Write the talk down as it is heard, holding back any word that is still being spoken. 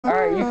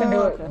Alright, you can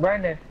do it. Okay.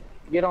 Brandon,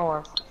 get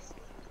on.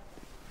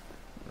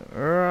 Wait,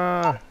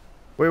 I'm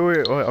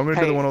gonna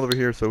do the one over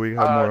here so we have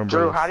more umbrellas.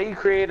 Drew, how do you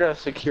create a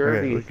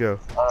security? Okay, let's go.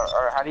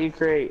 Or how do you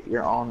create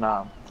your own,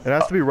 It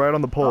has to be right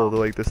on the pole.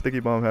 Like, the sticky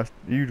bomb has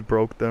to, you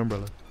broke the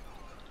umbrella.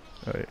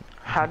 Alright.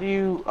 How do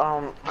you,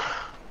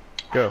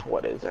 Go.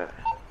 What is it?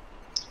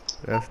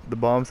 The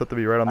bombs have to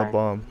be right on the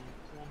bomb.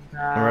 No.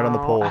 And right on the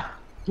pole.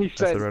 He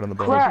said, right on the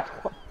bomb.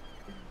 crap!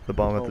 The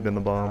bomb has to be in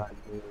the bomb.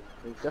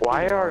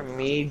 Why are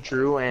me,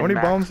 Drew, and How many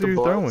Max bombs are you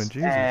the throwing? Bullets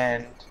Jesus.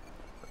 and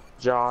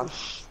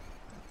Josh,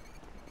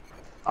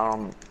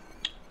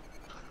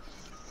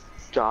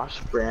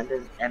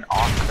 Brandon, and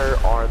Oscar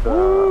are the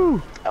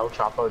Woo! El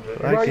Chapo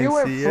Jr. I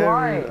can see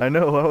I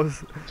know,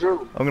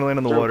 Drew, I'm gonna land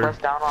on the Drew, water. press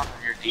down on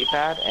your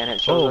D-pad and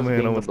it shows Oh us man, I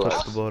being almost the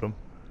touched the Bloods. bottom.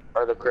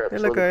 Or the Crips. Hey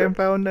look, I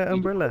found that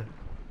umbrella.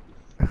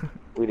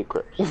 We the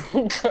Crips.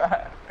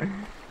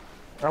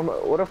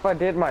 What if I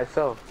did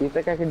myself? Do you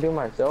think I can do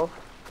myself?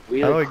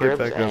 We How do the I get Crips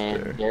back up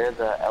and there? they're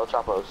the El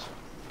Chapos.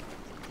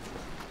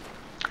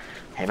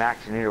 Hey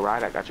Max, you need a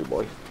ride? I got you,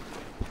 boy.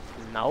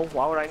 No,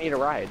 why would I need a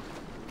ride?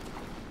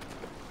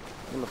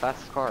 I'm the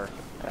fastest car.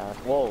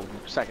 Whoa,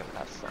 second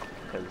fastest now,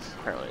 because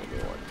apparently the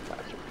new one's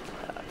faster.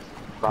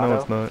 No,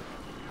 it's not.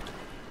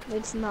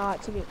 It's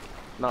not to be.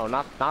 No,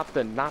 not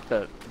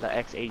the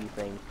X80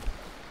 thing.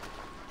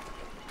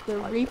 The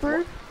Like,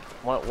 Reaper?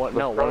 What?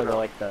 No, one of the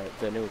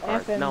new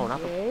cars. No, not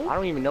the. FMJ? I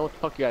don't even know what the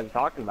fuck you guys are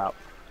talking about.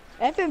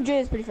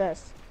 FMJ is pretty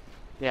fast.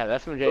 Yeah, the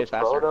FMJ is The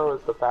faster. Proto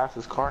is the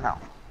fastest car now.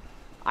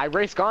 I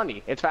raced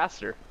Gandhi. It's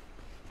faster.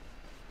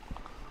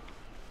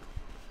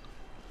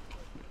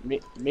 Me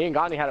and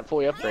Gandhi had it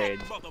fully upgraded.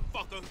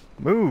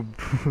 Move!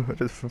 I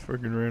just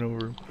freaking ran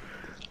over him.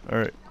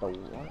 Alright.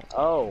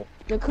 Oh.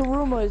 The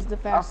Kuruma is the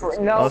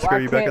fastest. No, Oscar, I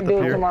you back can't at the do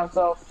it pier? to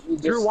myself. You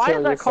Drew, just why kill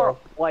is that car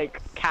yourself.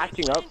 like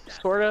catching up,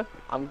 sorta?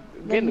 I'm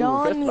The getting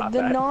a little pissed about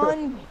that.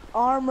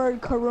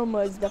 non-armored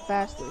Kuruma is the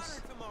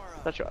fastest.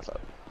 Shut your ass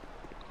up.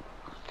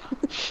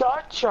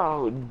 Shut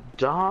your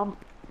dumb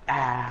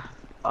ass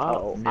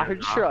up. I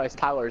just realized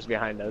Tyler's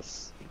behind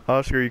us.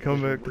 Oscar, you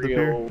coming back to the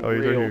pier? Oh,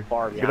 he's right here.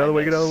 Far Get out of the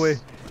way, get out of the way.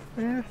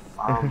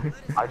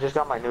 I just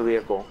got my new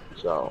vehicle,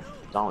 so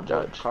don't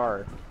judge.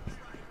 Car.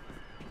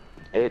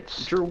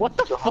 It's Drew, what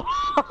the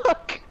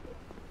fuck?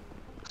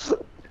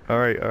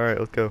 Alright,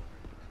 let's go.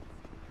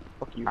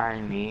 Fuck you. I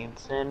need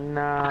to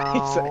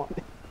know.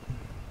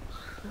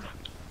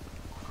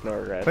 No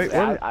regrets. Wait,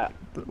 what?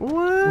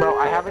 What? Bro,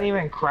 I haven't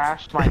even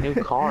crashed my new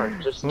car.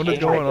 Just What is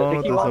changed going my on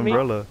with this vehicle.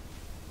 umbrella?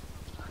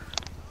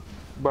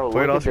 Bro,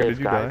 Wait, look Oscar, at did this,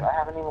 you guys. die? I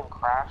haven't even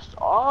crashed.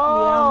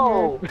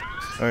 Oh!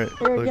 Alright,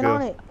 Here, let's get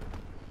on go. it.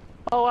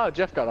 Oh wow,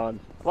 Jeff got on.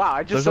 Wow,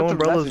 I just There's no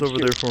sent him a umbrellas message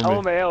over there for me.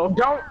 LMAO.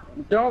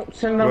 Don't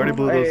send You them. already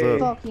blew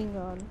those up. Fucking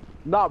on.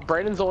 No,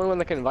 Brandon's the only one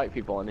that can invite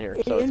people in here,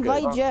 so it's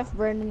Invite good. Jeff,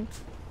 Brendan.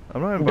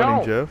 I'm not inviting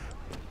Don't. Jeff.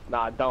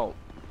 Nah, don't.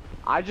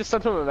 I just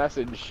sent him a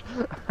message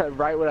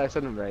right when I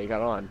sent him there. He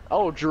got on.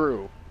 Oh,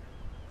 Drew.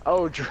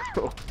 Oh, Drew.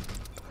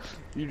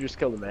 You just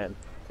killed a man.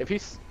 If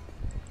he's,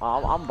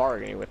 I'm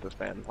bargaining with this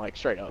man, like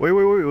straight up. Wait.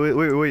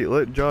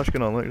 Let Josh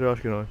get on.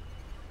 Josh, get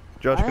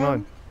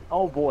on.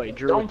 Oh boy,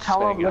 Drew. Don't is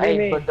tell him. spinning.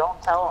 Hey, but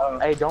don't tell him.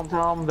 Hey, don't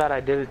tell him that I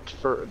did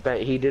it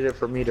that he did it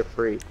for me to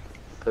free,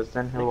 because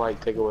then he'll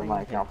like take away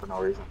my account for no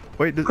reason.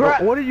 Wait,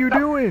 what are you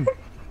doing?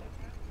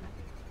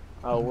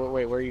 Oh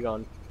wait, where are you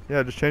going?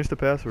 Yeah, just change the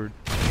password.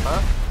 Huh?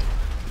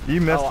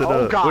 You messed it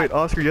oh, up. God. Wait,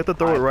 Oscar, you have to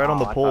throw it right on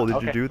the pole.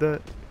 Did you do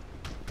that?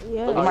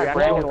 Yeah. Look Oh, at my yeah,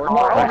 brand no, new no,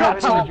 car. no, I no,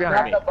 haven't no, even no,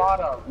 crashed no. the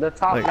bottom. The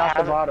top, Like, not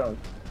the bottom.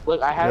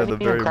 Look, I haven't the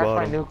even very crashed my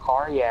bottom. new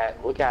car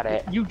yet. Look at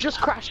it. You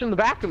just crashed in the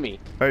back of me.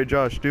 Alright,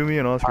 Josh, do me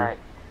and Oscar. Alright.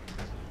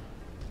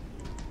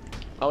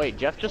 Oh wait,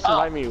 Jeff just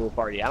invited me to a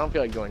party. I don't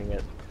feel like joining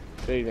it.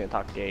 So he's gonna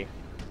talk gay.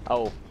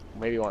 Oh,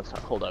 maybe he wants to.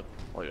 Hold up.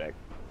 I'll be back.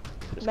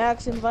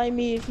 Max, invite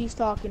me if he's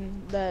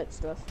talking that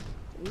stuff.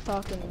 You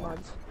talking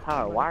mods.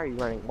 How? Why are you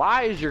running?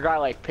 Why is your guy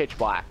like pitch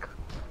black?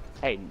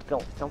 Hey,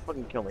 don't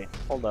fucking kill me.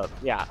 Hold up.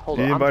 Yeah, hold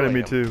up. He I'm invited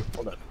me joining him. too.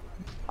 Hold up.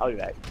 I'll be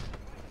back.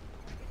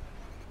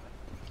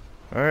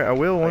 Alright, I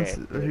will once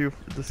Okay.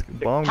 this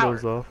bomb Power.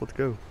 goes off. Let's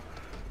go.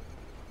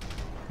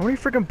 How many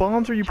freaking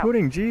bombs are you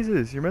putting?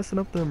 Jesus, you're messing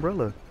up the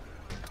umbrella.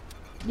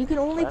 You can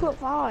only put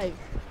 5.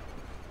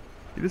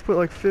 You just put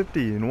like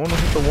 50 and one will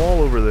hit the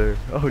wall over there.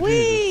 Oh, Jesus.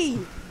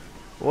 Whee!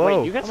 Whoa.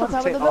 Wait, you got I'm on some top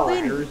of say, the oh,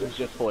 building. yours is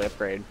just fully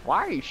upgraded. Why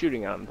are you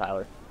shooting at him,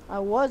 Tyler? I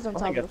was on I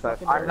top think of the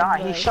that's fucking I'm not.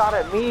 He building, shot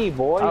at me,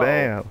 boy. Oh.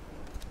 Bam.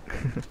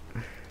 Alright.